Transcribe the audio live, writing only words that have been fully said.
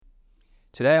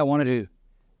Today I wanted to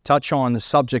touch on the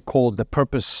subject called the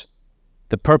purpose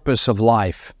of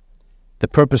life. The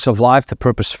purpose of life, the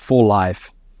purpose for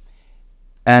life.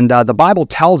 And the Bible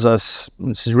tells us,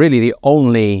 this is really the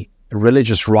only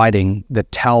religious writing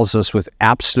that tells us with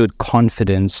absolute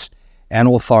confidence and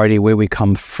authority where we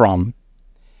come from.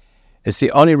 It's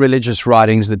the only religious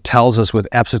writings that tells us with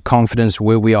absolute confidence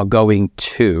where we are going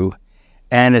to.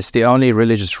 And it's the only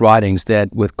religious writings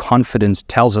that with confidence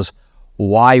tells us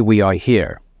why we are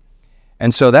here.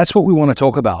 And so that's what we want to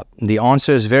talk about. The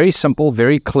answer is very simple,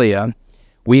 very clear.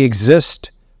 We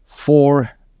exist for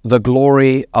the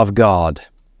glory of God,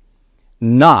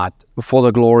 not for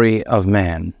the glory of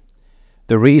man.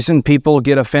 The reason people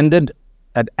get offended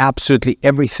at absolutely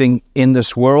everything in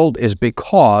this world is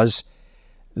because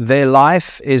their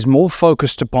life is more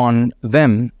focused upon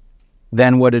them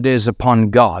than what it is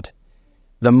upon God.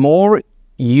 The more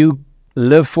you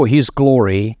live for His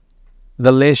glory,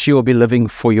 the less you will be living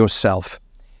for yourself.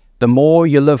 The more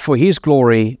you live for His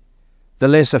glory, the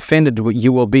less offended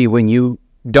you will be when you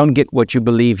don't get what you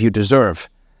believe you deserve.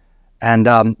 And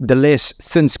the less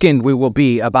thin-skinned we will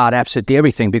be about absolutely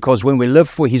everything, because when we live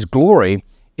for His glory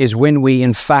is when we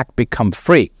in fact become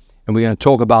free. And we're going to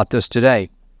talk about this today.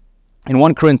 In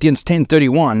 1 Corinthians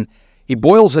 10:31, he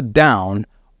boils it down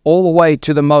all the way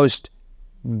to the most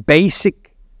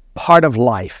basic part of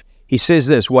life. He says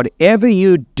this: whatever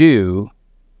you do,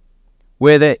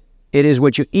 whether it is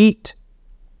what you eat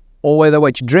or whether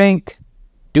what you drink,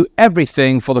 do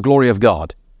everything for the glory of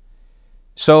God.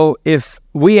 So if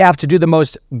we have to do the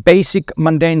most basic,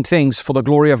 mundane things for the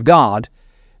glory of God,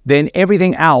 then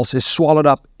everything else is swallowed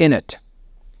up in it.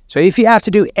 So if you have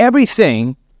to do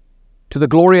everything to the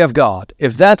glory of God,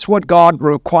 if that's what God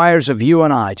requires of you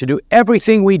and I, to do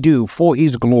everything we do for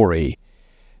His glory,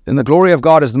 then the glory of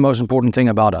God is the most important thing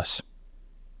about us.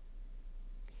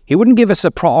 He wouldn't give us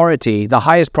a priority, the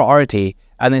highest priority,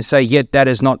 and then say, yet that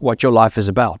is not what your life is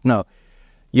about. No.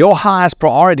 Your highest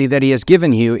priority that He has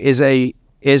given you is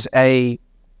a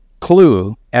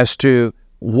clue as to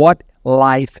what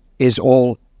life is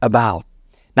all about.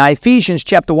 Now, Ephesians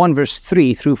chapter 1, verse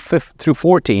 3 through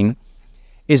 14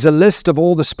 is a list of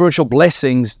all the spiritual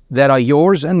blessings that are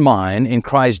yours and mine in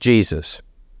Christ Jesus.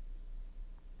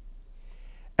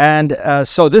 And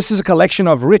so this is a collection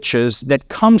of riches that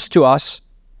comes to us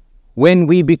when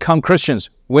we become Christians,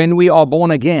 when we are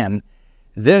born again.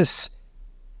 This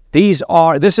is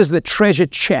the treasure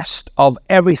chest of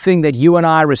everything that you and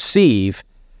I receive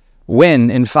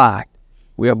when, in fact,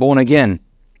 we are born again.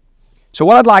 So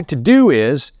what I'd like to do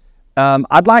is,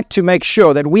 I'd like to make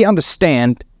sure that we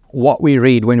understand what we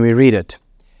read when we read it.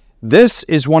 This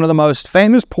is one of the most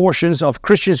famous portions of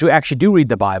Christians who actually do read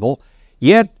the Bible,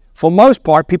 yet for most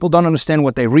part, people don't understand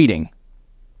what they're reading.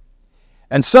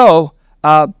 And so,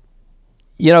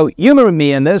 humor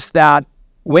me in this, that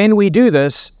when we do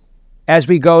this, as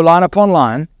we go line upon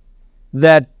line,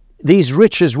 that these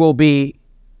riches will be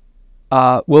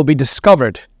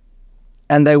discovered,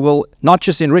 and they will not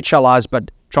just enrich our lives, but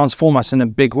transform us in a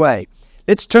big way.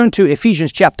 Let's turn to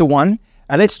Ephesians chapter 1,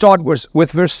 and let's start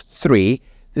with verse 3.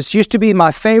 This used to be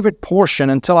my favorite portion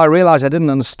until I realized I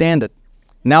didn't understand it.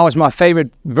 Now is my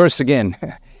favorite verse again.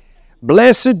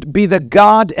 Blessed be the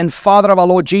God and Father of our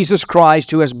Lord Jesus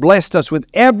Christ, who has blessed us with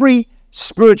every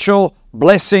spiritual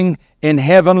blessing in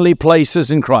heavenly places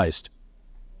in Christ.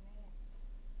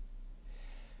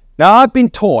 Now, I've been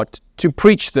taught to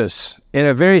preach this in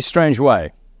a very strange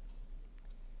way,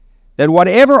 that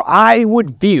whatever I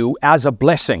would view as a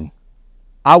blessing,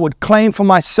 I would claim for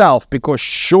myself, because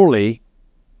surely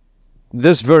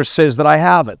this verse says that I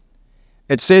have it.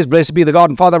 It says, blessed be the God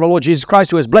and Father of our Lord Jesus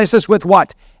Christ, who has blessed us with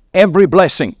what? Every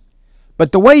blessing.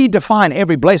 But the way you define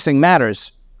every blessing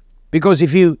matters, because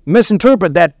if you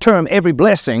misinterpret that term, every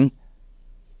blessing,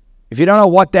 if you don't know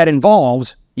what that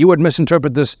involves, you would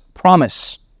misinterpret this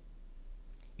promise.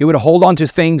 You would hold on to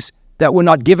things that were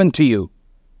not given to you,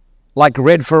 like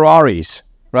red Ferraris,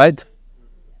 right?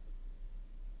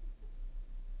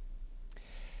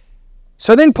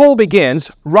 So then Paul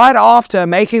begins, right after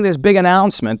making this big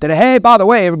announcement that, hey, by the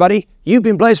way, everybody, you've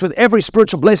been blessed with every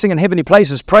spiritual blessing in heavenly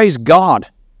places. Praise God.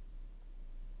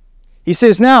 He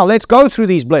says, now let's go through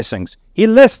these blessings. He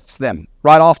lists them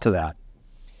right after that.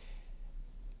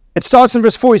 It starts in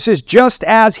verse 4. He says, just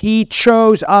as He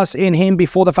chose us in Him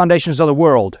before the foundations of the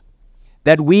world,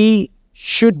 that we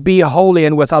should be holy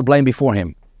and without blame before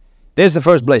Him. There's the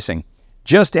first blessing.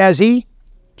 Just as He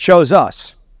chose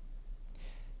us.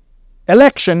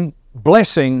 Election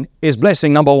blessing is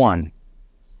blessing number one.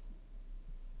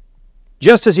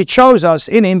 Just as He chose us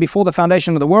in Him before the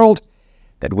foundation of the world,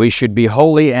 that we should be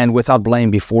holy and without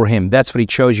blame before Him. That's what He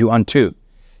chose you unto.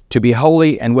 to be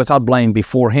holy and without blame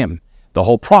before Him. The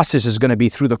whole process is going to be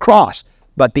through the cross,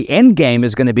 but the end game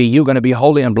is going to be you're going to be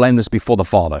holy and blameless before the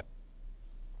Father.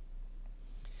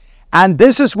 And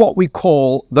this is what we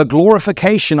call the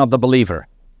glorification of the believer.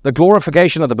 The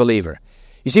glorification of the believer.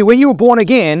 You see, when you were born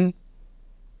again,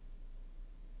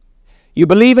 you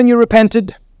believe and you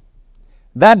repented.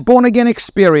 That born-again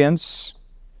experience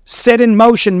set in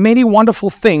motion many wonderful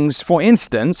things. For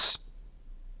instance,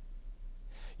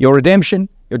 your redemption,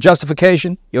 your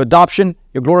justification, your adoption,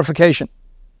 your glorification,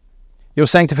 your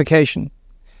sanctification.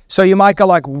 So you might go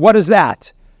like, what is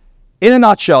that? In a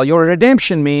nutshell, your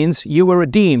redemption means you were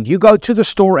redeemed. You go to the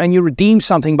store and you redeem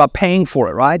something by paying for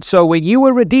it, right? So when you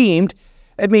were redeemed,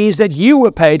 it means that you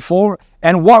were paid for.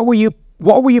 And what were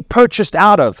you purchased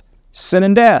out of? Sin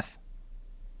and death.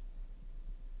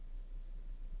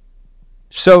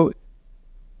 So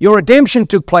your redemption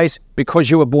took place because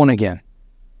you were born again.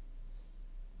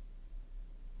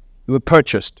 You were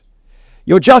purchased.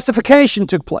 Your justification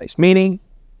took place, meaning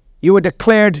you were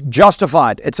declared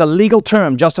justified. It's a legal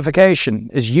term. Justification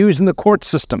is used in the court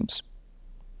systems.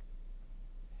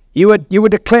 You were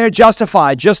declared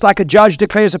justified, just like a judge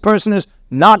declares a person is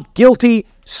not guilty,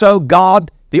 so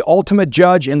God, the ultimate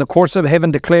judge in the courts of heaven,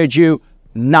 declared you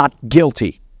not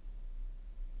guilty.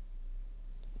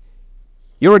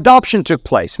 Your adoption took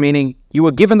place, meaning you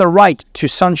were given the right to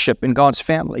sonship in God's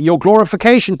family. Your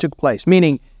glorification took place,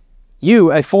 meaning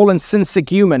you, a fallen sin-sick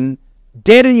human,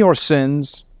 dead in your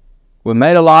sins, were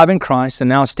made alive in Christ and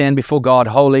now stand before God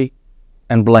holy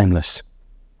and blameless.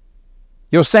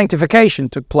 Your sanctification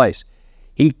took place.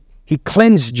 He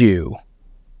cleansed you.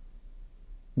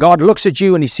 God looks at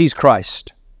you and He sees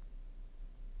Christ.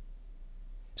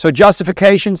 So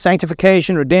justification,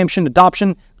 sanctification, redemption,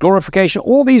 adoption, glorification,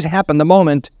 all these happen the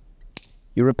moment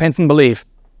you repent and believe.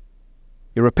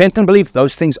 You repent and believe,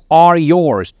 those things are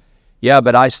yours. Yeah,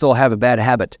 but I still have a bad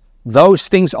habit. Those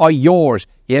things are yours.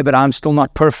 Yeah, but I'm still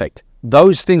not perfect.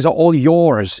 Those things are all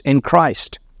yours in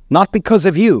Christ. Not because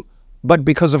of you, but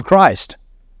because of Christ.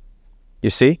 You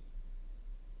see?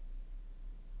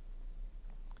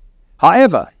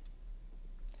 However,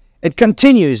 it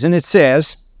continues and it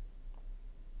says,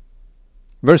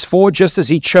 verse 4, just as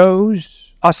He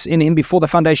chose us in Him before the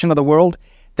foundation of the world,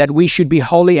 that we should be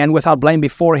holy and without blame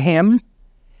before Him,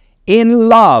 in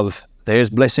love.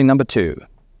 There's blessing number 2.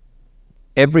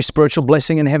 Every spiritual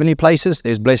blessing in heavenly places,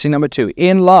 there's blessing number 2.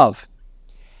 In love,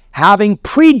 having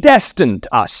predestined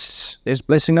us, there's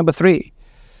blessing number 3.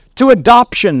 To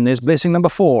adoption, there's blessing number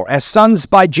 4. As sons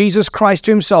by Jesus Christ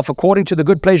to Himself, according to the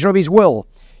good pleasure of His will.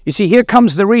 You see, here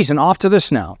comes the reason after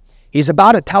this now. He's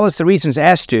about to tell us the reasons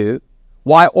as to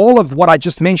why all of what I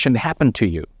just mentioned happened to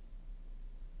you.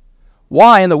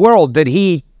 Why in the world did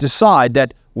He decide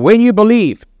that when you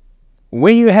believe,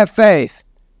 when you have faith,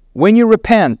 when you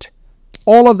repent,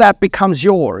 all of that becomes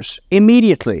yours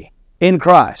immediately in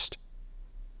Christ?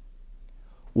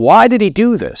 Why did He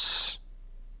do this?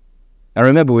 Now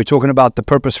remember, we're talking about the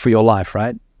purpose for your life,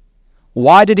 right?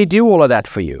 Why did He do all of that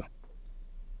for you?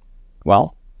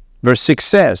 Well, verse 6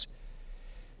 says,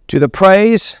 to the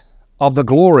praise of the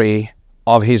glory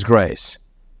of His grace,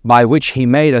 by which He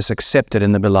made us accepted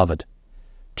in the Beloved.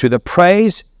 To the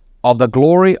praise of the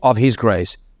glory of His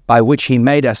grace, by which He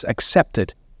made us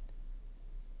accepted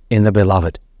in the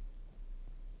Beloved.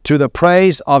 To the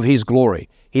praise of His glory.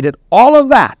 He did all of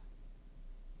that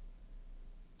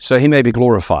so He may be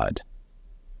glorified.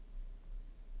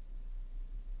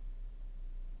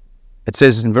 It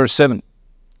says in verse 7,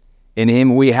 in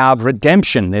Him we have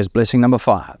redemption. There's blessing number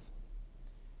 5.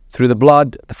 Through the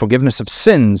blood, the forgiveness of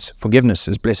sins. Forgiveness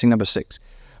is blessing number 6.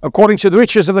 According to the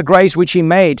riches of the grace which He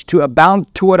made to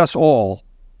abound toward us all.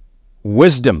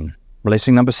 Wisdom,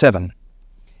 blessing number 7.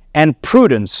 And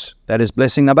prudence, that is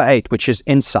blessing number 8, which is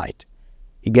insight.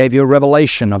 He gave you a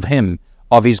revelation of Him,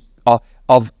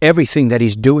 of everything that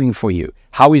He's doing for you,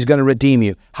 how He's going to redeem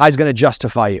you, how He's going to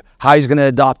justify you, how He's going to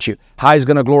adopt you, how He's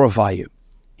going to glorify you.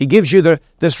 He gives you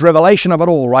this revelation of it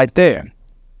all right there.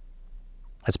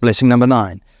 That's blessing number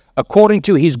 9. According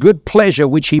to His good pleasure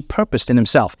which He purposed in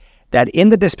Himself, that in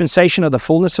the dispensation of the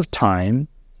fullness of time,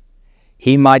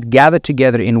 He might gather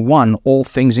together in one all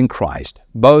things in Christ,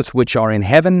 both which are in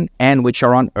heaven and which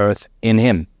are on earth in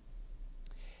Him.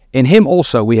 In Him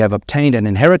also we have obtained an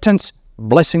inheritance,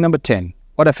 blessing number 10.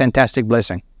 What a fantastic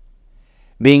blessing.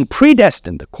 Being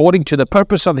predestined according to the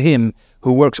purpose of Him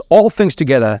who works all things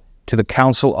together to the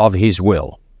counsel of His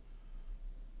will.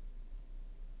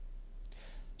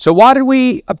 So why did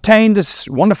we obtain this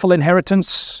wonderful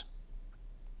inheritance?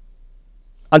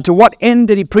 Unto what end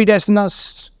did He predestine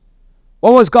us?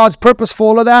 What was God's purpose for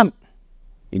all of that?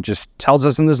 He just tells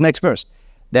us in this next verse.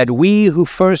 that we who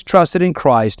first trusted in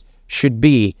Christ should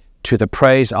be to the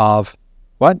praise of,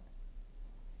 what?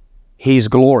 His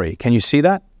glory. Can you see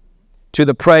that? To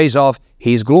the praise of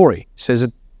His glory. Says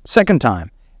it second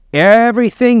time.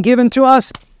 Everything given to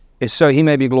us is so He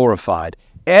may be glorified.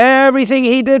 Everything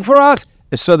He did for us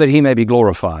is so that He may be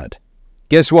glorified.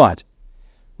 Guess what?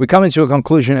 We come into a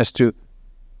conclusion as to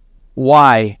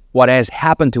why what has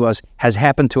happened to us,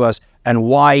 and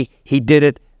why He did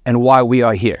it, and why we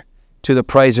are here, to the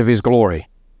praise of His glory.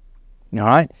 All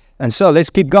right? And so let's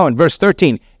keep going. Verse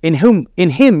 13, in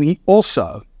Him you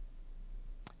also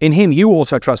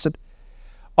trusted,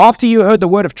 after you heard the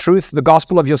word of truth, the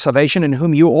gospel of your salvation, in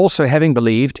whom you also, having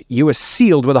believed, you were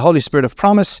sealed with the Holy Spirit of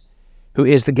promise, who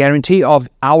is the guarantee of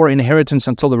our inheritance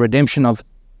until the redemption of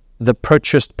the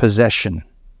purchased possession.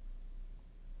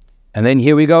 And then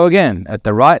here we go again, at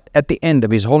the end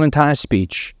of his whole entire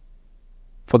speech.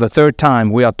 For the third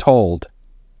time, we are told,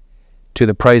 to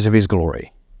the praise of His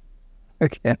glory.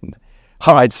 Again.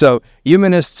 All right, so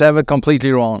humanists have it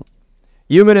completely wrong.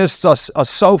 Humanists are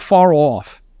so far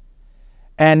off.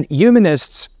 And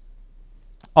humanists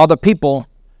are the people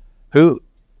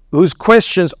whose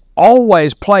questions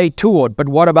always play toward, but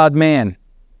what about man?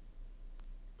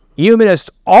 Humanists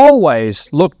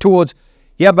always look towards,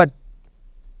 yeah, but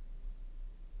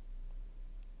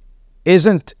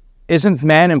isn't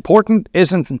man important?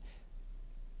 Isn't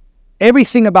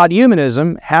everything about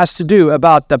humanism has to do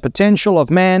about the potential of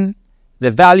man,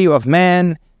 the value of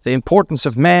man, the importance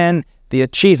of man, the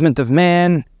achievement of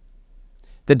man,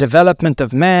 the development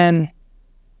of man.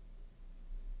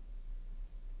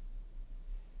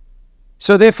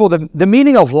 So therefore, the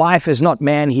meaning of life is not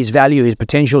man, his value, his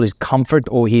potential, his comfort,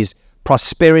 or his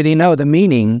prosperity. No, the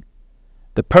meaning,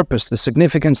 the purpose, the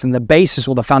significance, and the basis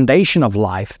or the foundation of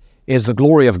life is the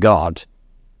glory of God.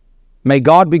 May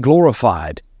God be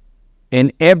glorified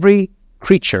in every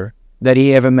creature that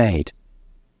He ever made.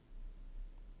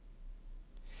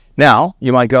 Now,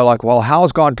 you might go like, well, how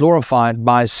is God glorified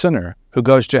by a sinner who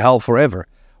goes to hell forever?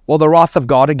 Well, the wrath of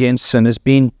God against sin is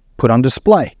being put on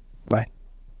display, right?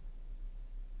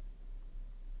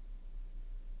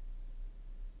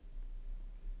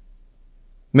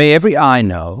 May every eye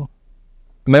know,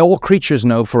 may all creatures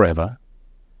know forever,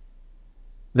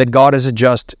 that God is a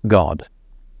just God,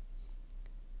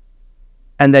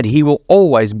 and that He will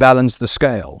always balance the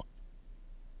scale,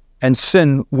 and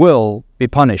sin will be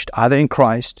punished either in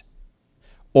Christ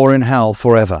or in hell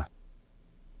forever.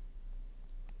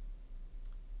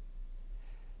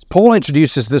 Paul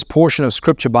introduces this portion of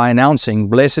Scripture by announcing,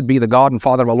 "Blessed be the God and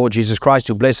Father of our Lord Jesus Christ,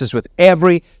 who blesses with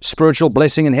every spiritual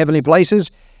blessing in heavenly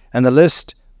places." And the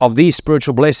list of these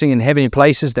spiritual blessings in heavenly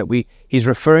places that he's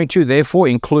referring to, therefore,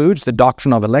 includes the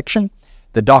doctrine of election,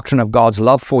 the doctrine of God's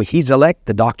love for His elect,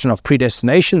 the doctrine of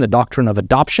predestination, the doctrine of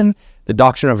adoption, the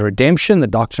doctrine of redemption, the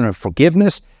doctrine of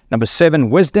forgiveness. Number 7,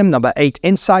 wisdom. Number 8,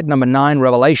 insight. Number 9,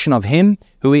 revelation of Him,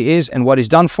 who He is and what He's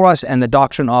done for us, and the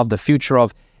doctrine of the future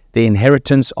of the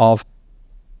inheritance in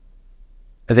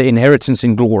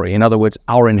glory. In other words,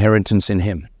 our inheritance in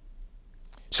Him.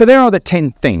 So there are the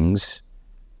 10 things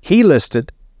He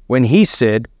listed when He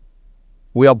said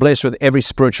we are blessed with every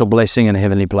spiritual blessing in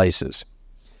heavenly places.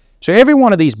 So every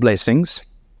one of these blessings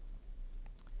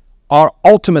are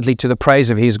ultimately to the praise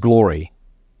of His glory.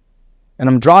 And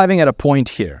I'm driving at a point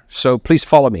here, so please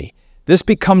follow me. This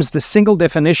becomes the single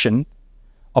definition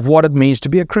of what it means to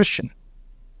be a Christian,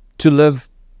 to live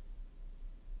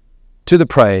to the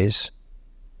praise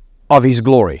of His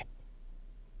glory.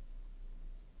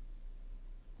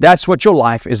 That's what your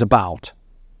life is about.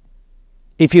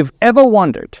 If you've ever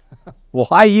wondered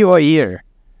why you are here,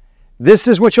 this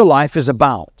is what your life is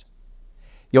about.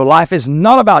 Your life is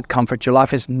not about comfort. Your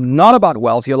life is not about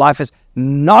wealth. Your life is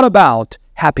not about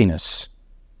happiness.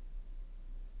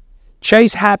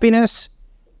 Chase happiness,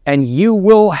 and you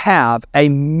will have a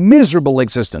miserable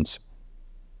existence.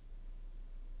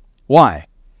 Why?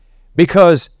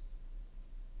 Because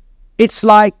it's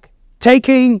like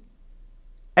taking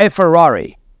a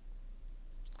Ferrari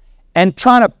and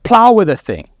trying to plow with a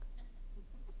thing.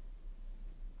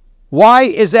 Why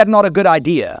is that not a good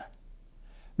idea?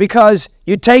 Because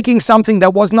you're taking something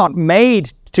that was not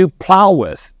made to plow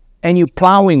with, and you're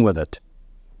plowing with it.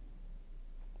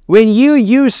 When you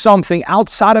use something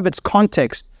outside of its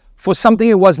context for something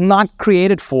it was not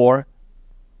created for,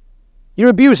 you're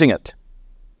abusing it.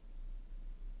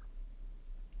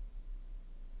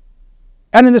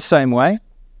 And in the same way,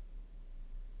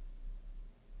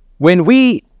 when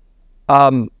we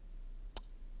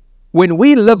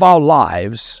live our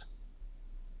lives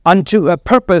unto a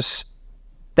purpose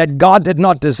that God did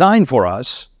not design for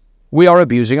us, we are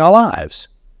abusing our lives.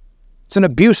 It's an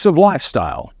abusive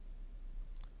lifestyle.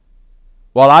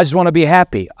 Well, I just want to be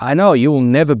happy. I know, you will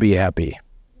never be happy.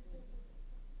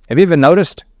 Have you ever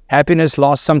noticed happiness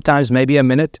lasts sometimes maybe a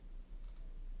minute?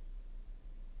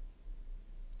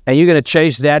 And you're going to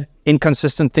chase that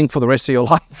inconsistent thing for the rest of your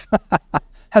life?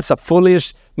 That's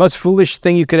the most foolish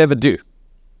thing you could ever do.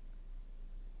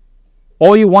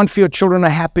 All you want for your children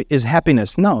is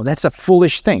happiness. No, that's a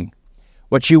foolish thing.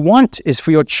 What you want is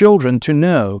for your children to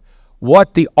know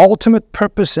what the ultimate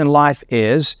purpose in life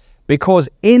is, because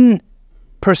in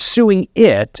pursuing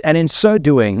it and in so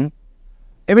doing,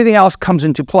 everything else comes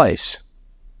into place.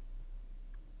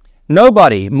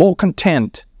 Nobody more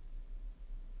content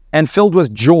and filled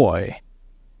with joy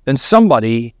than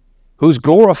somebody who's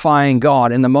glorifying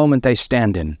God in the moment they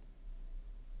stand in.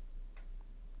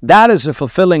 That is a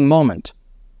fulfilling moment.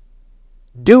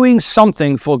 Doing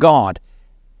something for God,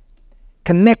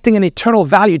 connecting an eternal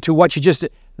value to what you just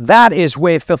did, that is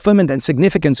where fulfillment and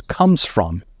significance comes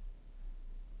from.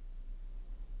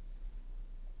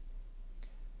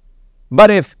 But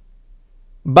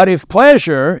if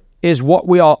pleasure is what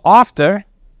we are after,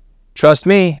 trust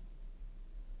me,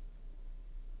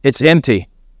 it's empty.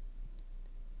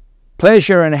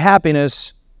 Pleasure and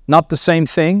happiness, not the same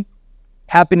thing.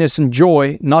 Happiness and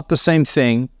joy, not the same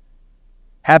thing.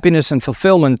 Happiness and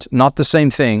fulfillment, not the same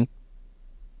thing.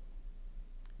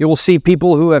 You will see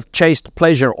people who have chased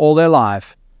pleasure all their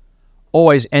life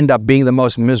always end up being the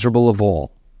most miserable of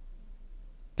all.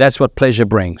 That's what pleasure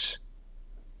brings.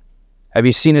 Have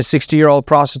you seen a 60-year-old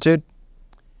prostitute?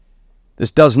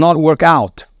 This does not work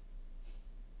out.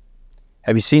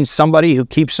 Have you seen somebody who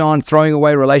keeps on throwing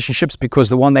away relationships because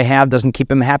the one they have doesn't keep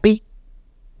them happy?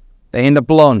 They end up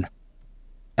alone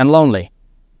and lonely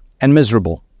and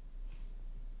miserable.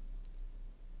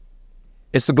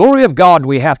 It's the glory of God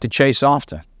we have to chase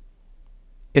after.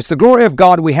 It's the glory of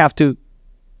God we have to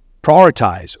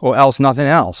prioritize, or else nothing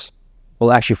else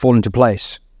will actually fall into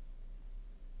place.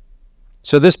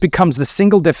 So this becomes the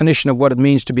single definition of what it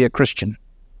means to be a Christian.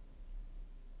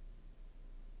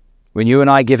 When you and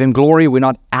I give Him glory, we're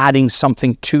not adding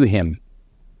something to Him.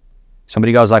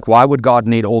 Somebody goes like, why would God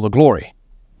need all the glory?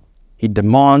 He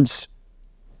demands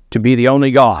to be the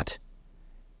only God.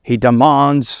 He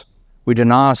demands we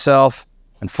deny ourselves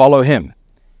and follow Him.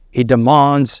 He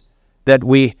demands that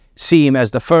we see Him as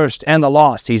the first and the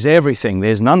last. He's everything.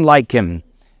 There's none like Him.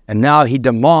 And now He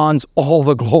demands all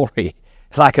the glory,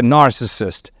 like a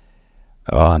narcissist.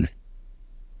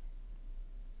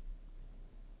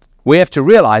 We have to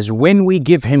realize when we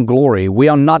give Him glory, we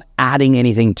are not adding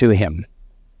anything to Him.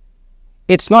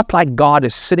 It's not like God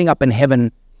is sitting up in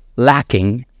heaven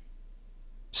lacking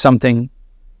something,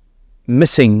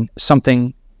 missing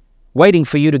something, waiting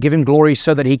for you to give Him glory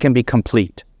so that He can be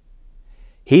complete.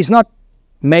 He's not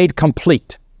made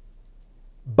complete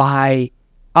by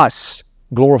us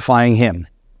glorifying Him.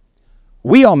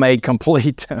 We are made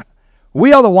complete.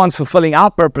 We are the ones fulfilling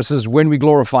our purposes when we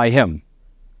glorify Him,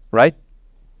 right?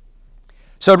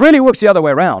 So it really works the other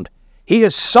way around. He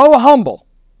is so humble.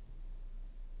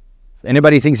 If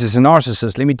anybody thinks he's a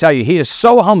narcissist, let me tell you, He is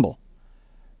so humble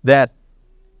that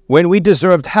when we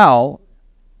deserved hell,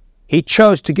 He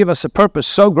chose to give us a purpose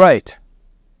so great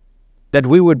that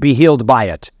we would be healed by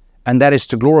it, and that is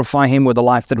to glorify Him with the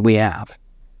life that we have.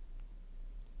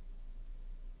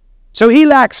 So He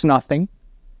lacks nothing.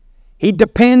 He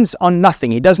depends on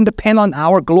nothing. He doesn't depend on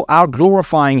our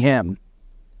glorifying Him.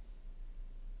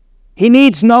 He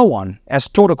needs no one, as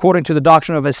taught according to the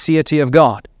doctrine of aseity of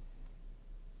God.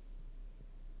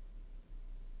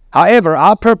 However,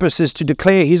 our purpose is to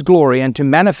declare His glory and to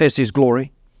manifest His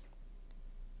glory.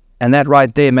 And that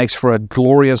right there makes for a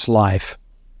glorious life.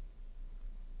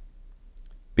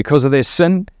 Because of their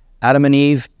sin, Adam and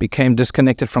Eve became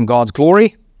disconnected from God's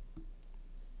glory.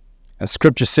 And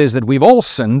Scripture says that we've all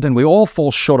sinned and we all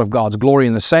fall short of God's glory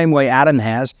in the same way Adam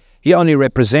has. He only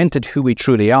represented who we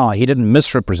truly are. He didn't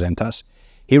misrepresent us.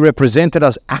 He represented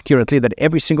us accurately, that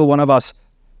every single one of us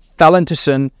fell into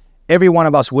sin. Every one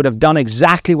of us would have done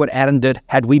exactly what Adam did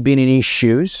had we been in his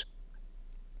shoes.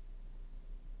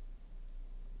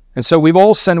 And so we've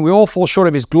all sinned. We all fall short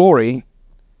of His glory.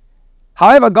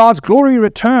 However, God's glory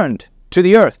returned to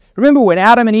the earth. Remember when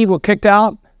Adam and Eve were kicked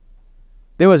out?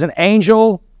 There was an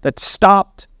angel that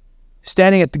stopped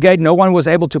standing at the gate. No one was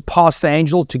able to pass the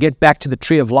angel to get back to the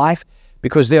tree of life,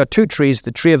 because there are two trees,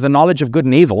 the tree of the knowledge of good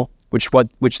and evil,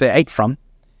 which they ate from.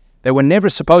 They were never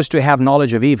supposed to have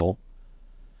knowledge of evil.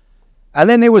 And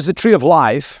then there was the tree of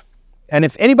life, and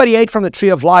if anybody ate from the tree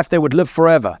of life, they would live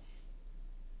forever.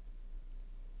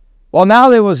 Well, now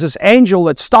there was this angel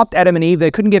that stopped Adam and Eve.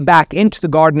 They couldn't get back into the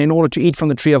garden in order to eat from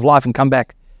the tree of life and come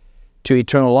back to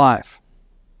eternal life.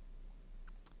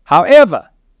 However,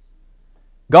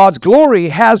 God's glory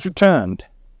has returned,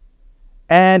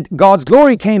 and God's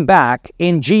glory came back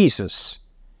in Jesus,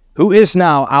 who is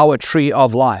now our tree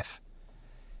of life.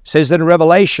 It says in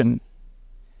Revelation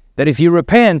that if you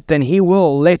repent, then He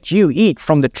will let you eat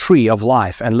from the tree of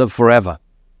life and live forever.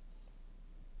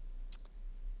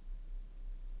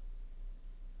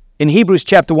 In Hebrews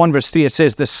chapter 1 verse 3 it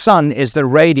says, the Son is the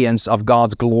radiance of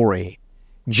God's glory.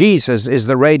 Jesus is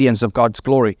the radiance of God's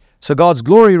glory. So God's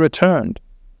glory returned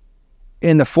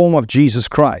in the form of Jesus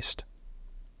Christ.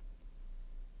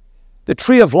 The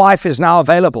tree of life is now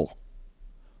available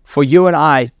for you and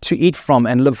I to eat from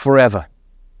and live forever.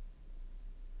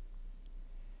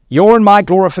 Your and my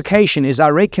glorification is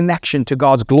our reconnection to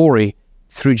God's glory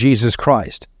through Jesus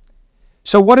Christ.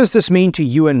 So what does this mean to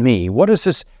you and me?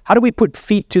 How do we put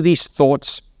feet to these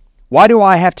thoughts? Why do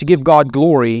I have to give God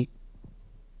glory?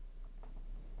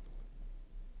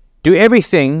 Do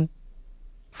everything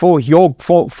for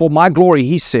my glory,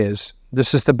 he says.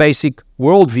 This is the basic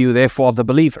worldview, therefore, of the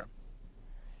believer.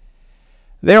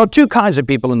 There are two kinds of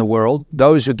people in the world.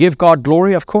 Those who give God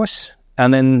glory, of course,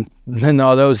 and then there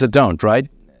are those that don't, right?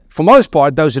 For most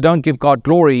part, those who don't give God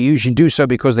glory usually do so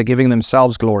because they're giving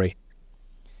themselves glory.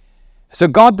 So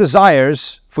God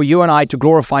desires for you and I to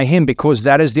glorify Him because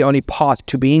that is the only path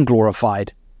to being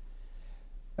glorified.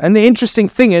 And the interesting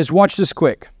thing is, watch this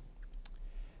quick.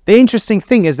 The interesting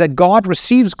thing is that God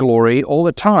receives glory all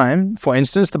the time. For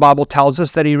instance, the Bible tells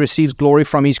us that He receives glory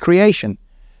from His creation.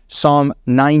 Psalm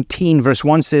 19 verse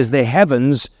 1 says, the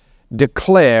heavens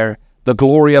declare the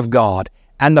glory of God.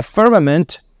 And the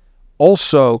firmament,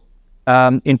 also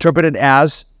interpreted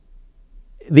as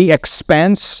the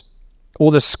expanse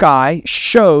or the sky,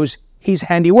 shows His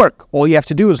handiwork. All you have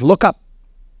to do is look up.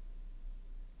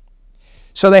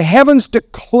 So the heavens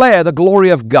declare the glory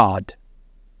of God.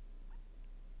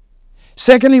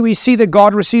 Secondly, we see that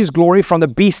God receives glory from the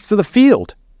beasts of the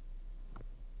field.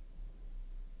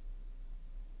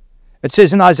 It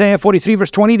says in Isaiah 43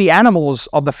 verse 20, the animals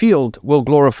of the field will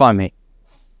glorify me.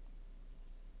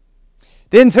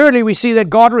 Then thirdly, we see that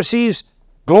God receives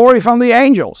glory from the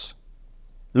angels.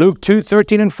 Luke 2,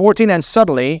 13 and 14, and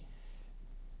suddenly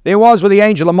there was with the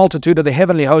angel a multitude of the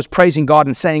heavenly host praising God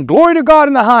and saying, glory to God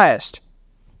in the highest,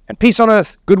 and peace on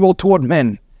earth, goodwill toward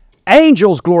men.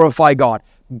 Angels glorify God.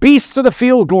 Beasts of the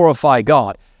field glorify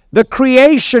God. The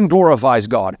creation glorifies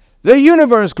God. The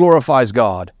universe glorifies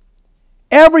God.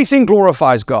 Everything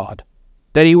glorifies God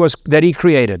that He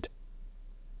created.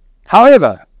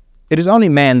 However, it is only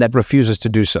man that refuses to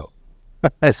do so.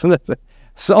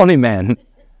 It's only man.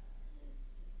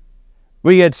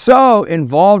 We get so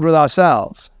involved with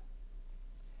ourselves,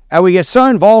 and we get so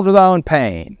involved with our own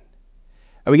pain,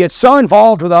 and we get so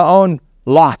involved with our own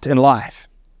lot in life,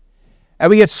 and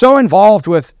we get so involved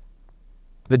with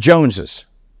the Joneses,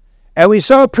 and we're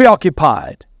so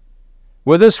preoccupied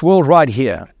with this world right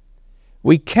here,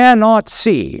 we cannot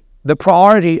see the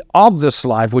priority of this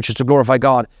life, which is to glorify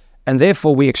God, and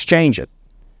therefore we exchange it.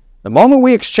 The moment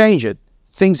we exchange it,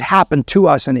 things happen to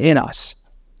us and in us.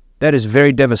 That is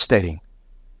very devastating,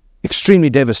 extremely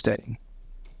devastating.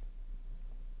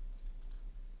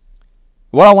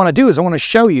 What I want to do is I want to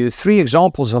show you 3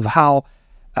 examples of how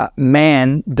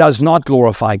man does not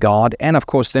glorify God, and of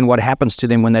course then what happens to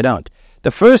them when they don't.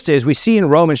 The first is, we see in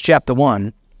Romans chapter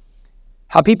 1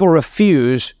 how people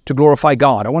refuse to glorify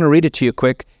God. I want to read it to you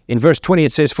quick. In verse 20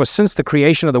 it says, for since the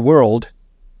creation of the world,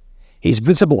 His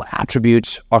visible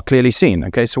attributes are clearly seen.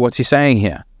 Okay, so what's he saying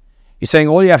here? He's saying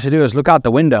all you have to do is look out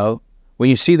the window. When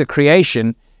you see the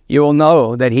creation, you will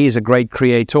know that He's a great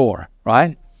creator,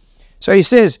 right? So he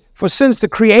says, for since the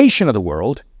creation of the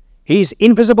world, His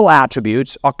invisible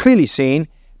attributes are clearly seen,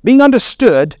 being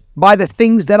understood by the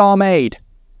things that are made,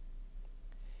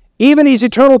 even His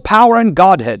eternal power and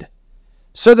Godhead,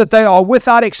 so that they are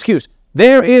without excuse.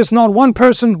 There is not one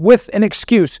person with an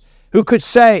excuse who could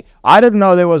say, I didn't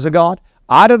know there was a God.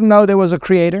 I didn't know there was a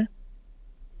creator.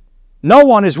 No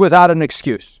one is without an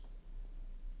excuse.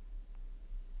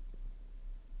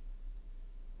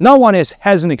 No one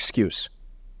has an excuse.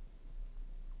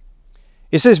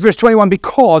 It says, verse 21,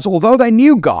 because although they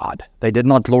knew God, they did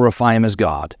not glorify Him as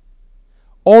God.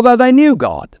 Although they knew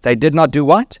God, they did not do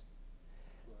what?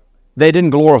 They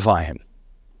didn't glorify Him.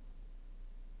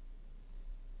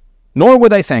 Nor were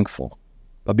they thankful,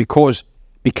 but because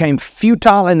became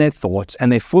futile in their thoughts,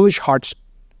 and their foolish hearts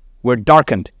were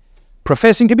darkened.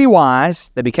 Professing to be wise,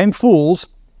 they became fools,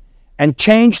 and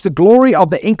changed the glory of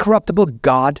the incorruptible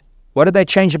God. What did they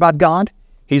change about God?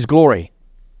 His glory.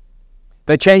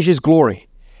 They changed His glory,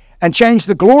 and changed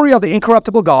the glory of the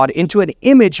incorruptible God into an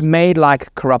image made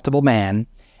like corruptible man,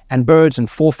 and birds, and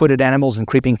 4-footed animals, and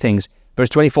creeping things. Verse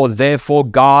 24, therefore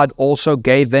God also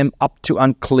gave them up to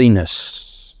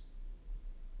uncleanness.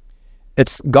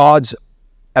 It's God's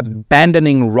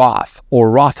abandoning wrath,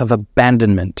 or wrath of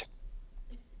abandonment.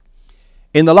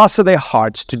 In the lusts of their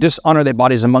hearts, to dishonor their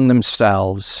bodies among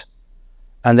themselves.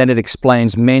 And then it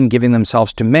explains men giving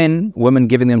themselves to men, women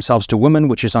giving themselves to women,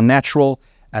 which is unnatural.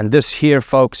 And this here,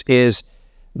 folks, is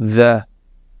the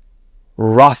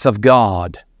wrath of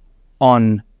God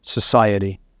on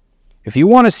society. If you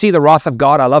want to see the wrath of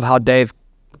God, I love how Dave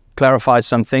clarified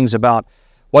some things about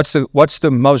what's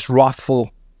the most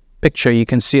wrathful picture you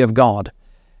can see of God.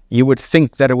 You would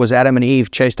think that it was Adam and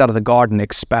Eve chased out of the garden,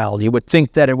 expelled. You would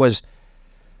think that it was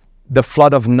the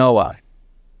flood of Noah.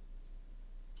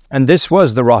 And this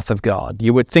was the wrath of God.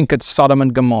 You would think it's Sodom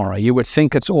and Gomorrah. You would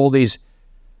think it's all these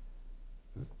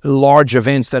large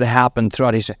events that happened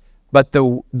throughout history. But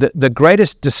the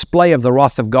greatest display of the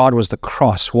wrath of God was the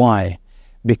cross. Why?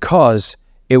 Because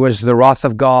it was the wrath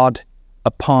of God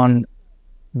upon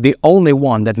the only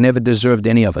one that never deserved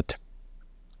any of it.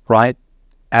 Right?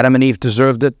 Adam and Eve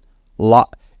deserved it.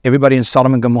 Everybody in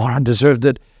Sodom and Gomorrah deserved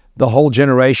it. The whole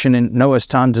generation in Noah's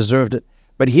time deserved it.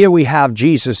 But here we have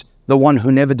Jesus, the one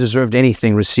who never deserved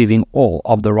anything, receiving all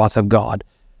of the wrath of God.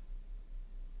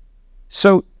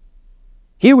 So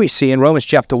here we see in Romans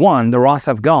chapter 1, the wrath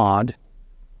of God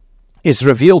is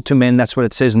revealed to men. That's what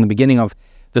it says in the beginning of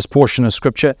this portion of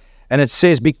Scripture. And it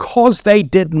says, because they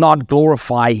did not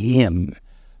glorify Him,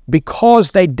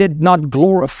 because they did not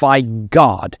glorify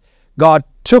God, God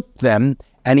took them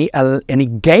and He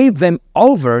gave them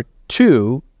over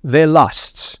to their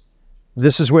lusts.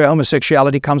 This is where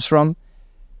homosexuality comes from.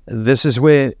 This is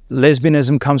where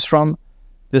lesbianism comes from.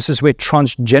 This is where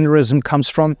transgenderism comes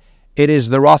from. It is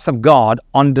the wrath of God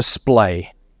on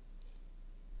display.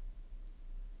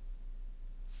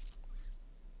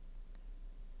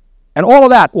 And all of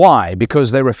that, why?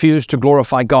 Because they refused to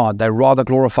glorify God. They rather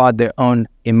glorified their own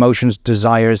emotions,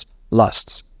 desires,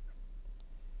 lusts.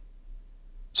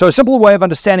 So a simple way of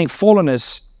understanding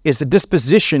fallenness is the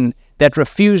disposition that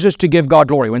refuses to give God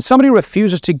glory. When somebody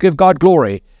refuses to give God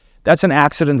glory, that's an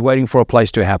accident waiting for a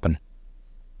place to happen.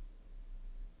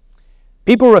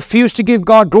 People refuse to give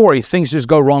God glory, things just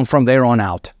go wrong from there on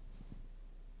out.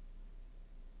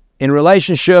 In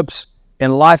relationships,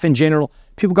 in life in general,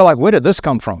 people go like, where did this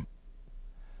come from?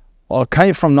 Well, it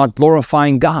came from not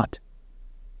glorifying God.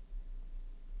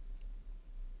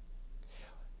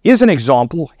 Here's an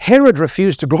example. Herod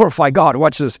refused to glorify God.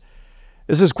 Watch this.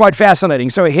 This is quite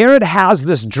fascinating. So Herod has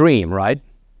this dream, right?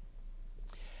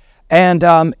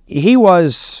 And he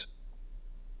was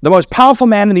the most powerful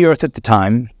man in the earth at the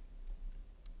time.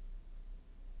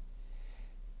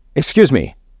 Excuse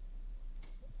me.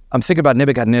 I'm thinking about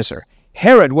Nebuchadnezzar.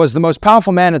 Herod was the most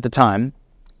powerful man at the time.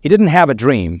 He didn't have a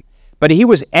dream, but he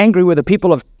was angry with the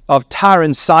people of Tyre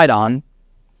and Sidon.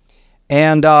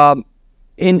 And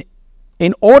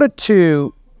in order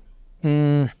to,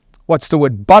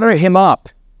 butter him up,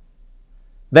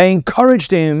 they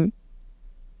encouraged him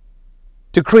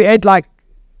to create like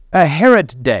a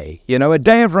Herod Day, a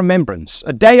day of remembrance,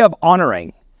 a day of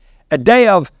honoring, a day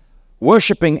of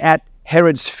worshiping at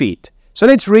Herod's feet. So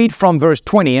let's read from verse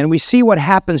 20, and we see what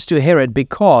happens to Herod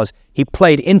because he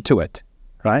played into it,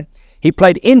 right? He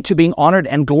played into being honored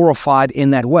and glorified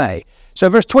in that way. So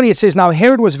verse 20, it says, now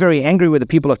Herod was very angry with the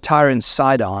people of Tyre and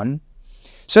Sidon.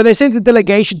 So they sent a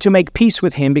delegation to make peace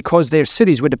with him because their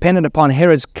cities were dependent upon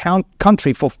Herod's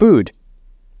country for food.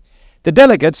 The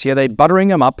delegates, here they're buttering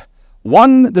him up,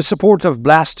 won the support of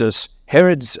Blastus,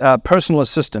 Herod's personal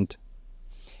assistant,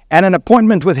 and an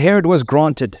appointment with Herod was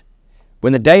granted.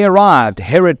 When the day arrived,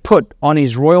 Herod put on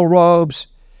his royal robes,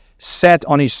 sat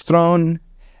on his throne,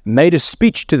 made a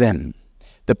speech to them.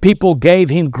 The people gave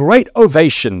him great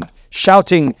ovation,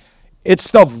 shouting,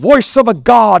 it's the voice of a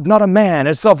God, not a man.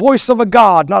 It's the voice of a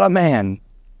God, not a man.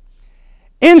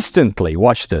 Instantly,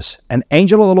 watch this, an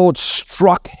angel of the Lord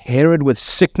struck Herod with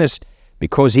sickness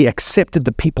because he accepted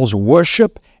the people's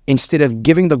worship instead of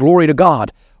giving the glory to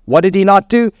God. What did he not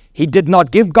do? He did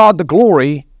not give God the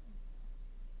glory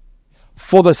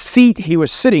for the seat he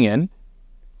was sitting in.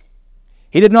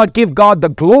 He did not give God the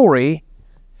glory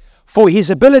for his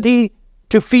ability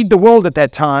to feed the world at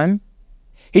that time.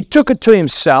 He took it to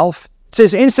himself. It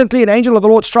says, instantly an angel of the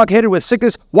Lord struck Herod with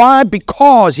sickness. Why?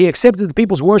 Because he accepted the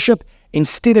people's worship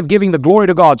instead of giving the glory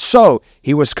to God. So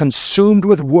he was consumed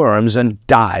with worms and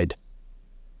died.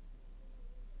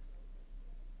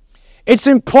 It's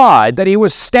implied that he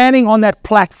was standing on that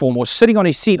platform or sitting on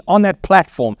his seat on that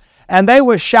platform, and they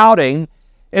were shouting,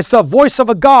 it's the voice of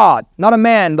a God, not a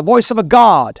man, the voice of a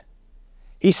God.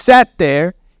 He sat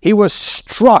there, he was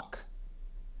struck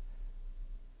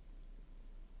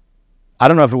I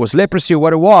don't know if it was leprosy or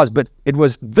what it was, but it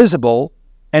was visible,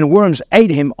 and worms ate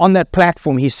him on that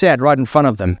platform he sat right in front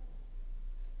of them.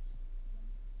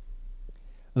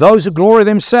 Those who glory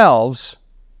themselves,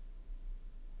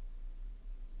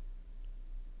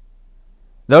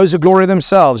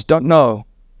 don't know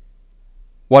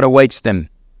what awaits them.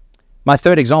 My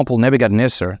third example,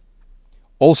 Nebuchadnezzar,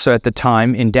 also at the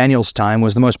time, in Daniel's time,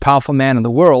 was the most powerful man in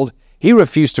the world. He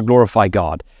refused to glorify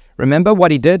God. Remember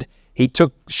what he did? He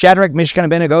took Shadrach, Meshach, and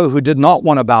Abednego, who did not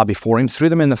want to bow before him, threw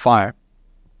them in the fire.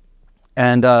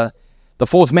 And the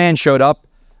fourth man showed up,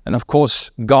 and of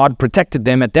course, God protected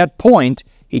them. At that point,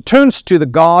 he turns to the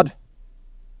God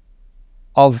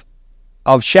of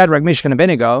Shadrach, Meshach, and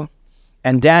Abednego,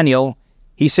 and Daniel.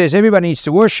 He says everybody needs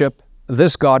to worship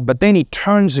this God, but then he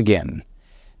turns again.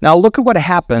 Now look at what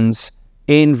happens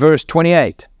in verse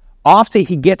 28. After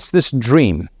he gets this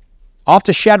dream,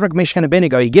 after Shadrach, Meshach, and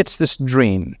Abednego, he gets this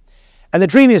dream. And the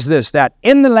dream is this, that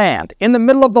in the land, in the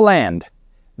middle of the land,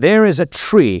 there is a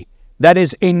tree that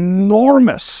is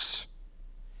enormous.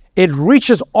 It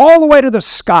reaches all the way to the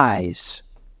skies.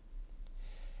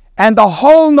 And the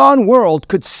whole known world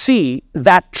could see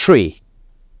that tree.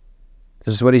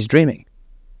 This is what he's dreaming.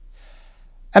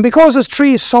 And because this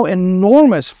tree is so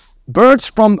enormous, birds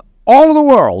from all over the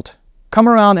world come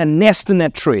around and nest in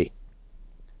that tree.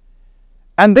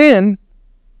 And then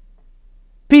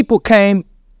people came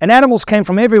and animals came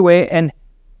from everywhere and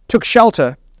took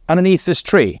shelter underneath this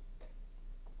tree.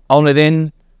 Only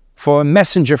then for a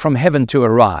messenger from heaven to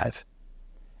arrive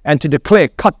and to declare,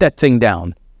 cut that thing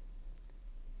down.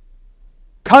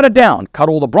 Cut it down. Cut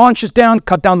all the branches down.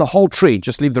 Cut down the whole tree.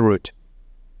 Just leave the root.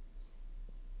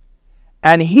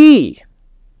 And he,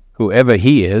 whoever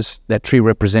he is, that tree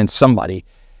represents somebody,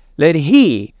 let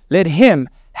him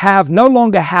no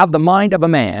longer have the mind of a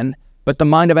man, but the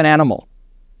mind of an animal.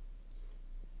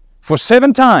 For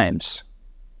 7 times,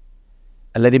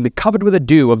 and let him be covered with the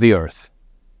dew of the earth,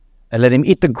 and let him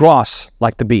eat the grass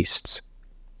like the beasts.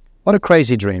 What a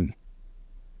crazy dream.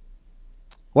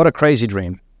 What a crazy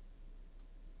dream.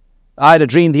 I had a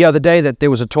dream the other day that there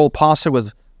was a tall pastor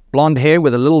with blonde hair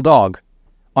with a little dog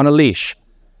on a leash.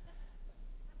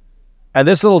 And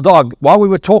this little dog, while we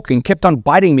were talking, kept on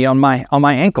biting me on my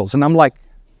ankles. And I'm like,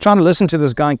 trying to listen to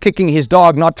this guy, kicking his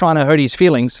dog, not trying to hurt his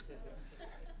feelings.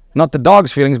 Not the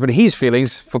dog's feelings, but his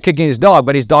feelings for kicking his dog.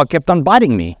 But his dog kept on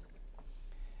biting me.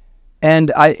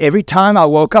 And every time I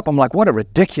woke up, I'm like, what a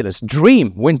ridiculous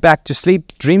dream. Went back to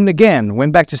sleep, dreamed again.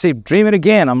 Went back to sleep, dream it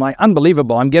again. I'm like,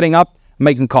 unbelievable. I'm getting up,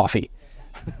 making coffee.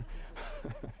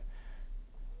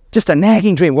 Just a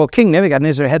nagging dream. Well, King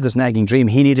Nebuchadnezzar had this nagging dream.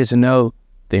 He needed to know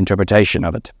the interpretation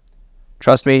of it.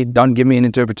 Trust me, don't give me an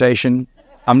interpretation.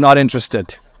 I'm not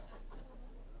interested.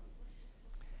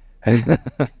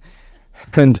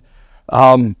 And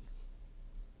a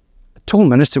tall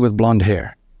minister with blonde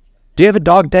hair. Do you have a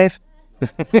dog, Dave?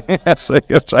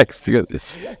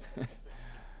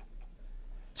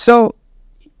 So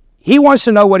he wants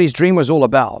to know what his dream was all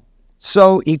about.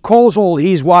 So he calls all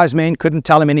these wise men, couldn't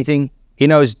tell him anything. He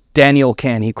knows Daniel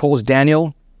can. He calls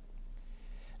Daniel.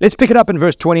 Let's pick it up in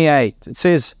verse 28. It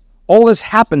says, all this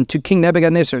happened to King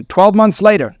Nebuchadnezzar 12 months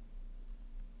later.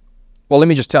 Well, let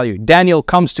me just tell you. Daniel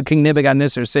comes to King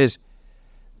Nebuchadnezzar and says,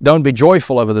 don't be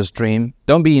joyful over this dream.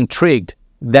 Don't be intrigued.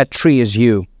 That tree is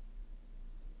you.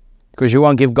 Because you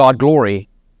won't give God glory.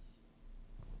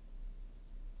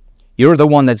 You're the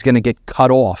one that's going to get cut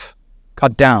off,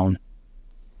 cut down.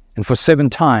 And for 7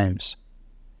 times,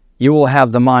 you will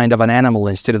have the mind of an animal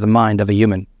instead of the mind of a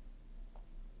human.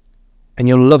 And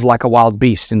you'll live like a wild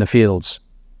beast in the fields.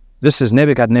 This is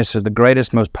Nebuchadnezzar, the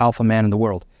greatest, most powerful man in the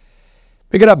world.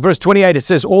 Pick it up, verse 28, it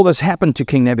says, all this happened to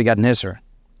King Nebuchadnezzar.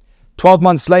 12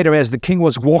 months later, as the king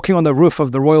was walking on the roof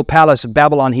of the royal palace of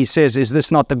Babylon, he says, is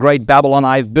this not the great Babylon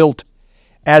I've built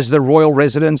as the royal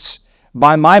residence?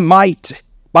 By my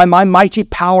mighty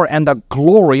power and the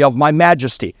glory of my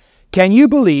majesty. Can you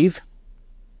believe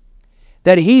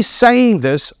that he's saying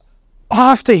this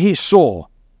after he saw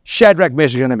Shadrach,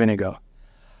 Meshach, and Abednego?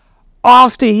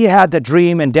 After he had the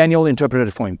dream and Daniel interpreted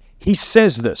it for him. He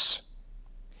says this.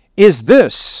 Is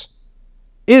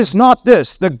not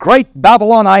this the great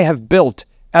Babylon I have built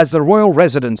as the royal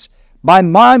residence by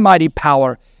my mighty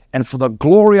power and for the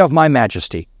glory of my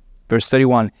majesty? Verse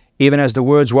 31, even as the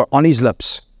words were on his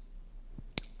lips,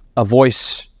 a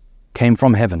voice came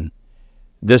from heaven.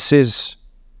 This is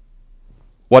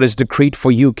what is decreed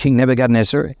for you, King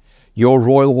Nebuchadnezzar. Your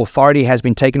royal authority has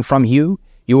been taken from you.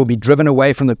 You will be driven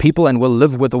away from the people and will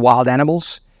live with the wild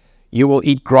animals. You will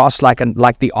eat grass like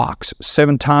the ox.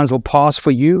 7 times will pass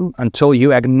for you until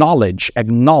you acknowledge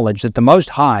that the Most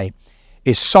High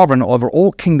is sovereign over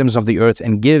all kingdoms of the earth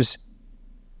and gives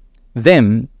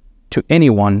them to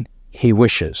anyone he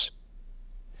wishes.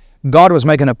 God was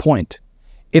making a point.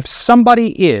 If somebody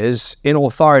is in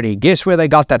authority, guess where they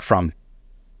got that from?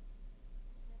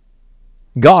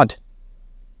 God.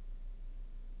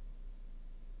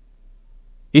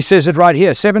 He says it right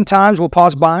here. 7 times will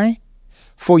pass by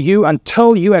for you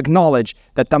until you acknowledge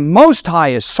that the Most High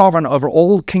is sovereign over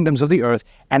all kingdoms of the earth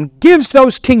and gives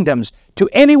those kingdoms to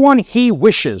anyone he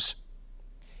wishes.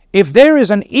 If there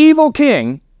is an evil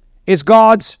king, it's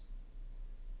God's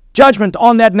judgment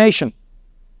on that nation.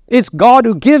 It's God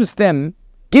who gives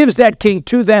that king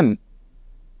to them.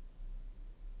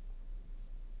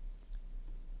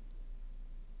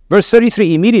 Verse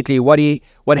 33, immediately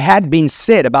what had been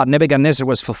said about Nebuchadnezzar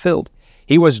was fulfilled.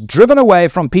 He was driven away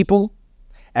from people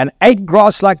and ate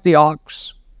grass like the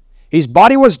ox. His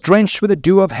body was drenched with the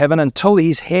dew of heaven until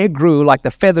his hair grew like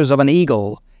the feathers of an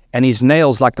eagle and his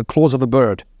nails like the claws of a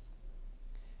bird.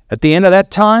 At the end of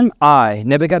that time, I,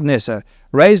 Nebuchadnezzar,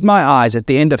 raised my eyes at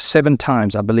the end of 7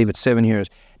 times. I believe it's 7 years.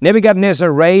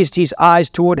 Nebuchadnezzar raised his eyes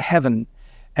toward heaven,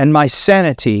 and my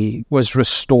sanity was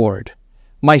restored.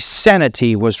 My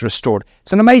sanity was restored.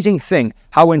 It's an amazing thing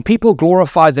how when people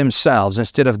glorify themselves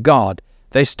instead of God,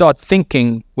 they start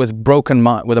thinking with a broken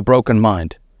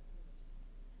mind.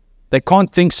 They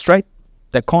can't think straight.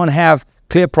 They can't have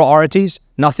clear priorities.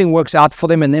 Nothing works out for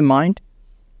them in their mind.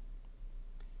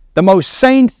 The most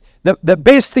sane, the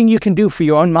best thing you can do for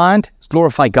your own mind is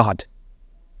glorify God.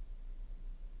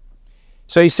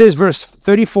 So he says, verse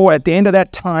 34, at the end of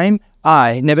that time,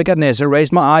 I, Nebuchadnezzar,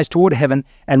 raised my eyes toward heaven,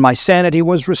 and my sanity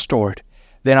was restored.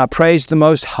 Then I praised the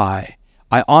Most High.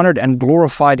 I honored and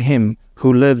glorified him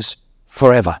who lives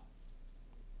forever.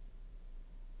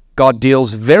 God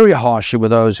deals very harshly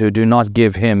with those who do not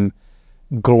give him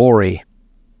glory,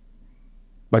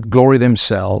 but glory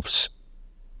themselves.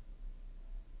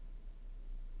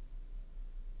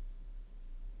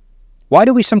 Why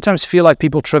do we sometimes feel like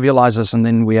people trivialize us and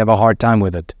then we have a hard time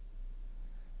with it?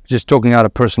 Just talking out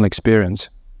of personal experience.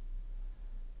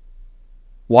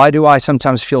 Why do I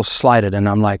sometimes feel slighted and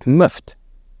I'm like, miffed?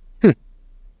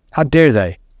 How dare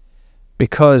they?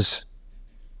 Because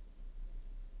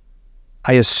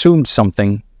I assumed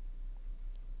something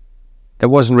that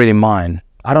wasn't really mine.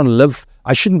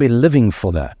 I shouldn't be living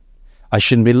for that. I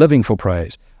shouldn't be living for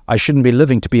praise. I shouldn't be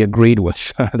living to be agreed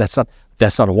with. That's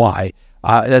not why.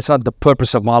 That's not the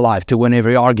purpose of my life, to win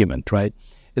every argument, right?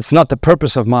 It's not the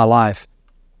purpose of my life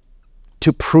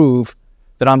to prove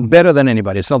that I'm better than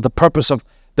anybody. It's not the purpose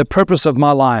of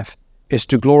my life is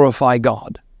to glorify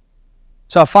God.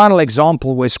 So a final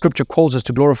example where Scripture calls us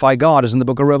to glorify God is in the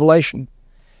book of Revelation.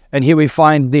 And here we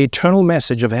find the eternal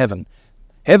message of heaven.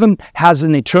 Heaven has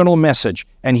an eternal message,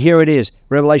 and here it is,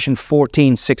 Revelation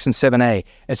 14, 6 and 7a.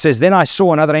 It says, Then I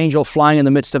saw another angel flying in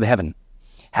the midst of heaven,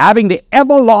 having the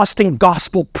everlasting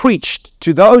gospel preached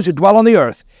to those who dwell on the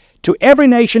earth, to every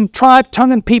nation, tribe,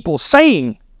 tongue, and people,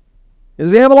 saying,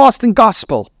 is the everlasting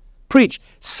gospel preached,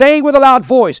 saying with a loud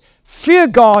voice, Fear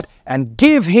God and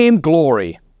give him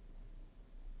glory.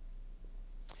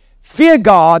 Fear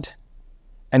God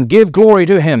and give glory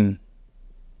to him.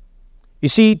 You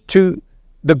see, to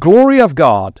the glory of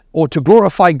God, or to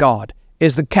glorify God,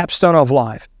 is the capstone of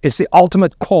life. It's the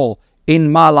ultimate call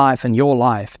in my life and your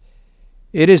life.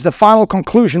 It is the final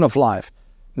conclusion of life.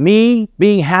 Me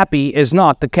being happy is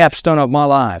not the capstone of my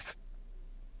life.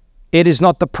 It is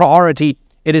not the priority.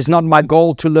 It is not my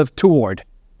goal to live toward.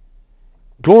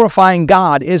 Glorifying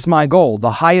God is my goal,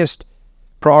 the highest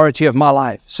priority of my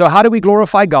life. So how do we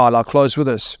glorify God? I'll close with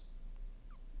this.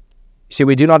 You see,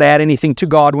 we do not add anything to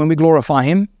God when we glorify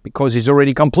him because he's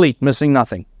already complete, missing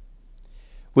nothing.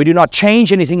 We do not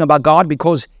change anything about God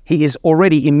because he is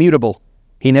already immutable.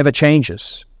 He never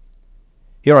changes.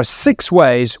 Here are 6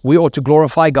 ways we ought to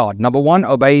glorify God. Number 1,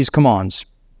 obey his commands.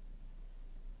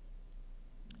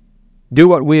 Do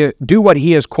what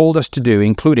he has called us to do,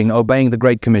 including obeying the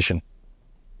Great Commission.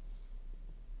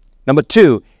 Number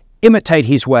 2, imitate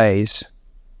his ways.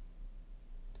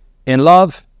 In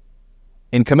love,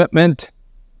 in commitment,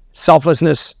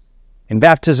 selflessness, in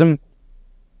baptism,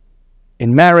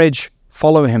 in marriage,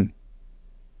 follow him.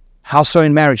 How so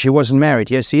in marriage? He wasn't married.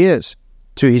 Yes, he is.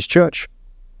 To his church.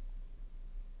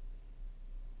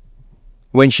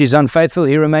 When she's unfaithful,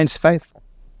 he remains faithful.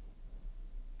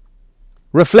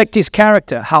 Reflect his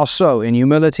character. How so? In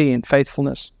humility and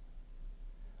faithfulness.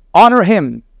 Honor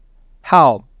him.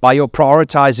 How? By your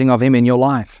prioritizing of him in your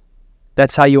life.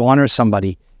 That's how you honor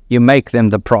somebody. You make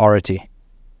them the priority.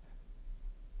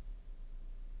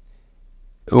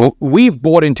 We've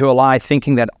bought into a lie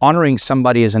thinking that honoring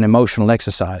somebody is an emotional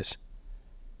exercise.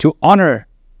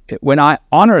 When I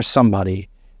honor somebody,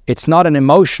 it's not an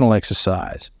emotional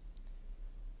exercise.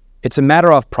 It's a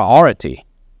matter of priority.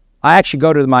 I actually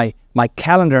go to my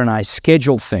calendar and I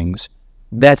schedule things.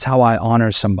 That's how I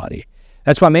honor somebody.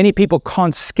 That's why many people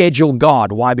can't schedule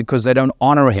God. Why? Because they don't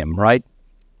honor Him, right?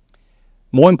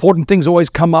 More important things always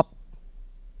come up.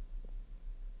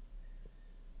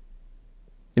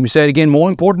 Let me say it again. More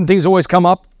important things always come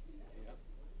up.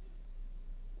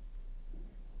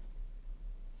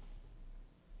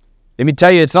 Let me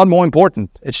tell you, it's not more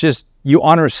important. It's just you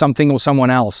honor something or someone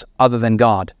else other than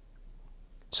God.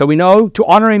 So we know to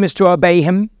honor Him is to obey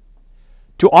Him.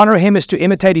 To honor Him is to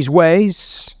imitate His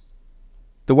ways,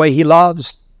 the way He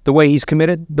loves, the way He's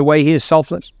committed, the way He is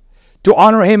selfless. To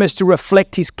honor Him is to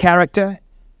reflect His character,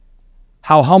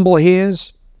 how humble He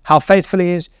is, how faithful He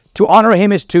is. To honor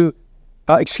Him is to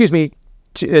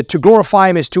glorify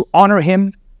Him is to honor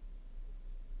Him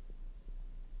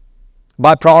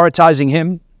by prioritizing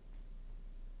Him.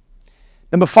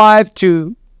 Number 5,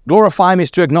 to glorify Him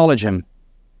is to acknowledge Him.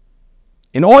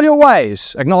 In all your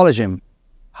ways, acknowledge Him.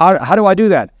 How do I do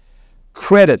that?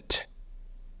 Credit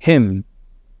Him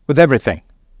with everything.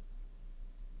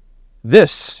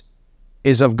 This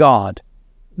is of God.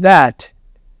 That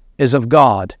is of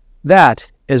God.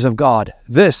 That is of God.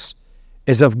 This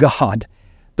is of God.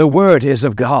 The Word is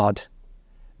of God.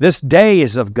 This day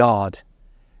is of God.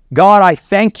 God, I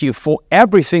thank You for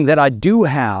everything that I do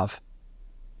have.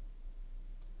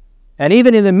 And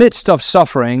even in the midst of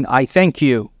suffering, I thank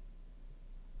You.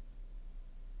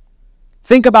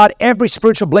 Think about every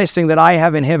spiritual blessing that I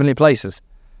have in heavenly places.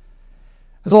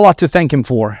 There's a lot to thank Him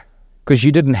for, because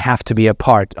you didn't have to be a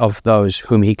part of those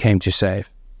whom He came to save.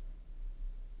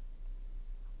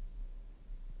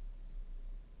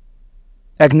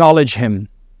 Acknowledge Him.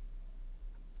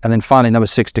 And then finally, number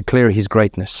 6, declare His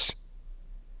greatness.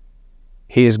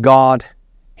 He is God.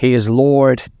 He is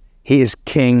Lord. He is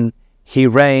King. He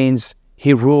reigns.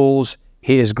 He rules.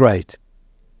 He is great.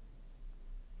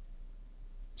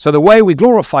 So the way we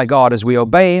glorify God is we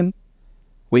obey Him,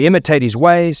 we imitate His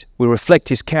ways, we reflect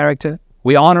His character,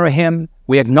 we honor Him,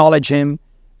 we acknowledge Him,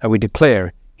 and we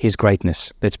declare His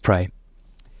greatness. Let's pray.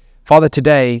 Father,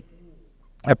 today,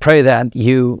 I pray that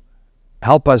You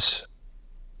help us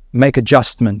make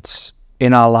adjustments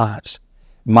in our lives.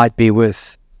 It might be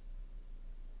with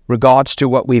regards to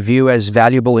what we view as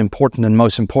valuable, important, and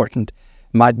most important.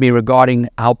 It might be regarding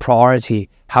our priority,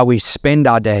 how we spend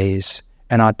our days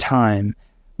and our time,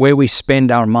 where we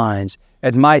spend our minds.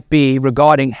 It might be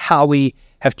regarding how we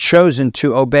have chosen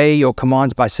to obey Your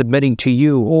commands by submitting to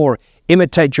You, or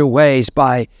imitate Your ways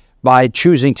by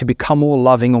choosing to become more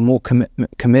loving or more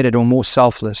committed or more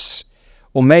selfless,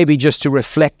 or maybe just to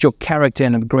reflect Your character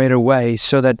in a greater way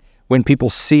so that when people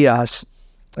see us,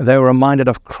 they're reminded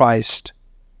of Christ.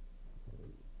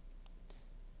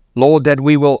 Lord, that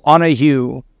we will honor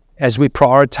You as we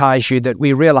prioritize You, that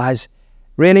we realize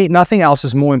really nothing else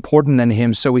is more important than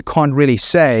Him, so we can't really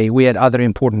say we had other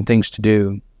important things to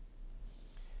do.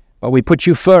 But we put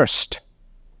You first.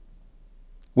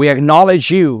 We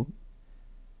acknowledge You.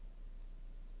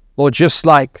 Lord, just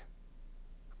like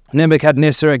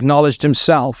Nebuchadnezzar acknowledged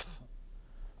himself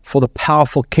for the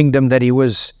powerful kingdom that he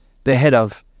was the head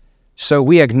of, so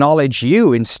we acknowledge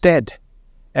You instead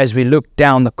as we look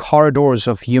down the corridors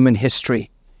of human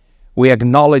history. We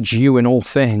acknowledge You in all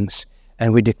things.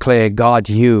 And we declare, God,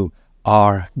 You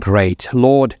are great.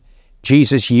 Lord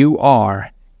Jesus, You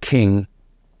are King,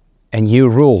 and You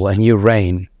rule and You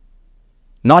reign,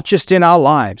 not just in our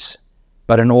lives,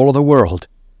 but in all of the world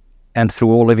and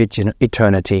through all of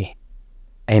eternity.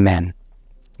 Amen.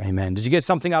 Amen. Did you get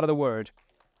something out of the Word?